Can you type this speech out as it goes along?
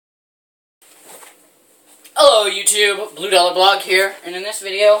Hello YouTube, Blue Dollar Blog here, and in this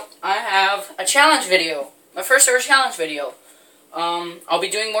video, I have a challenge video. My first ever challenge video. I'll be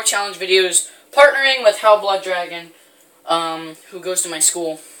doing more challenge videos, partnering with Hell Blood Dragon, who goes to my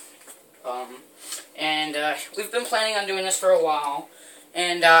school. We've been planning on doing this for a while.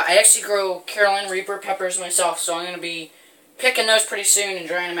 And I actually grow Carolina Reaper peppers myself, so I'm going to be picking those pretty soon and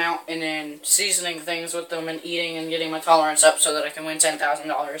drying them out, and then seasoning things with them and eating and getting my tolerance up so that I can win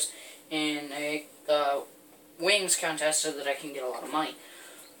 $10,000 in a wings contest so that I can get a lot of money.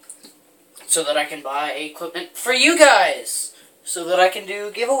 So that I can buy equipment for you guys. So that I can do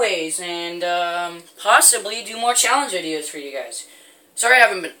giveaways and possibly do more challenge videos for you guys. Sorry I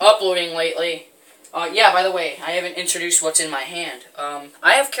haven't been uploading lately. Yeah, by the way, I haven't introduced what's in my hand.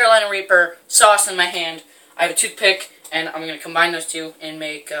 I have Carolina Reaper sauce in my hand. I have a toothpick, and I'm going to combine those two and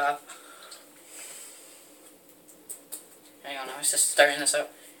make, hang on, I was just starting this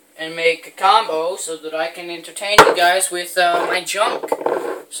up. And make a combo so that I can entertain you guys with my junk.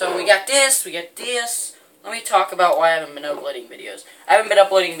 So we got this, we got this. Let me talk about why I haven't been uploading videos. I haven't been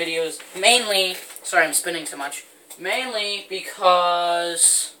uploading videos mainly, sorry I'm spinning so much, mainly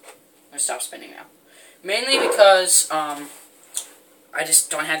because, I'm going to stop spinning now. Mainly because I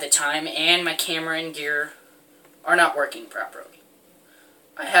just don't have the time and my camera and gear are not working properly.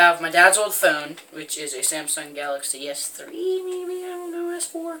 I have my dad's old phone, which is a Samsung Galaxy S3, maybe, I don't know,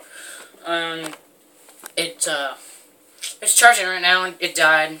 S4. It's charging right now, and it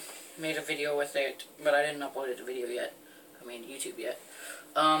died. Made a video with it, but I didn't upload it to video yet. I mean, YouTube yet.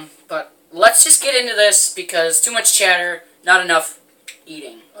 But let's just get into this, because too much chatter, not enough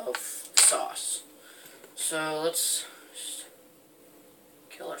eating of sauce. So let's just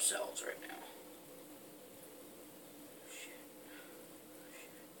kill ourselves right now.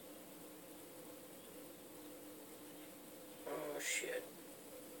 Shit.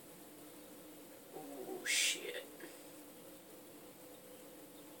 Oh, shit.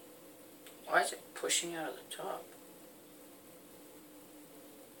 Why is it pushing out of the top?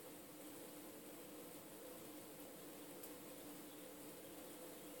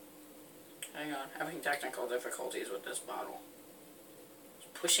 Hang on, having technical difficulties with this bottle. It's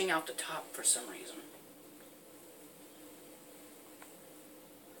pushing out the top for some reason.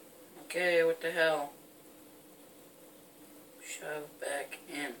 Okay, what the hell? Shove back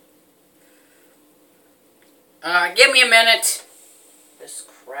in. Give me a minute. This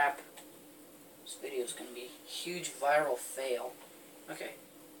crap. This video is going to be a huge viral fail. Okay.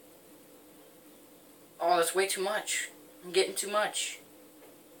 Oh, that's way too much. I'm getting too much.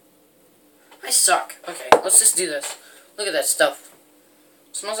 I suck. Okay, let's just do this. Look at that stuff.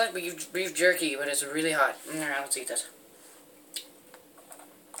 It smells like beef jerky, but it's really hot. Alright, let's eat this.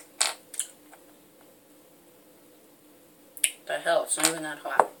 The hell, it's not even that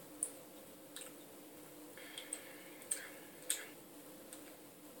hot.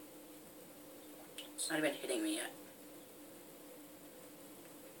 It's not even hitting me yet.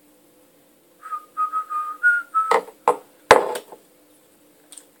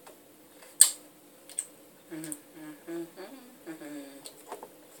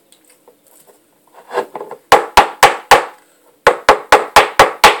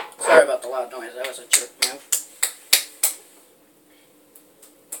 Sorry about the loud noise, that was a jerk move.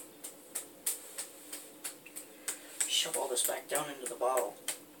 Shove all this back down into the bottle.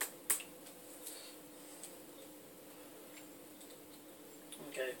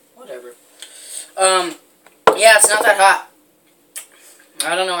 Okay, whatever. Yeah, it's not that hot.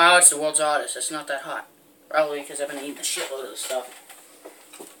 I don't know how it's the world's hottest. It's not that hot. Probably because I've been eating a shitload of this stuff.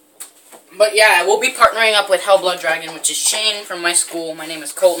 But yeah, we'll be partnering up with Hell Blood Dragon, which is Shane from my school. My name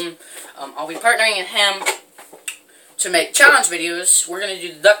is Colton. I'll be partnering with him to make challenge videos. We're going to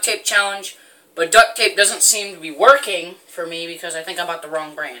do the duct tape challenge. But duct tape doesn't seem to be working for me because I think I bought the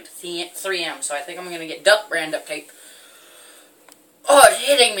wrong brand. 3M, so I think I'm going to get Duck brand duct tape. Oh, it's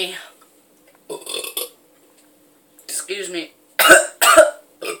hitting me. Excuse me.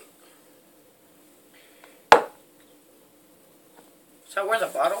 Is that where the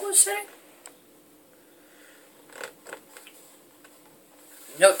bottle was sitting?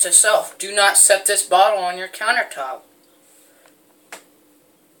 Note to self, do not set this bottle on your countertop.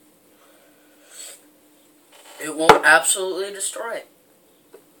 It will absolutely destroy it.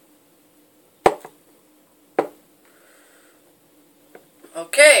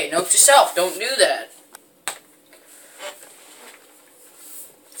 Okay, note to self, don't do that.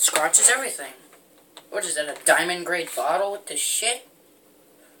 It scratches everything. What is that, a diamond grade bottle with this shit?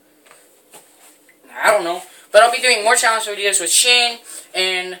 I don't know. But I'll be doing more challenge videos with Shane,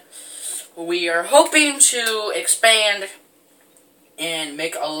 and we are hoping to expand and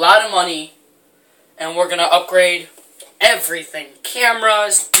make a lot of money and we're gonna upgrade everything.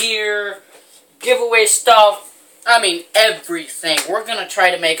 Cameras, gear, giveaway stuff. I mean, everything. We're gonna try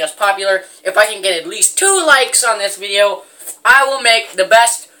to make us popular. If I can get at least 2 likes on this video, I will make the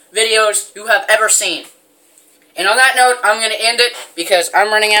best videos you have ever seen. And on that note, I'm gonna end it because I'm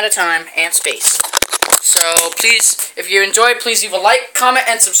running out of time and space. So please, if you enjoyed, please leave a like, comment,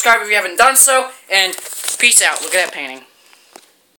 and subscribe if you haven't done so. And peace out. Look at that painting.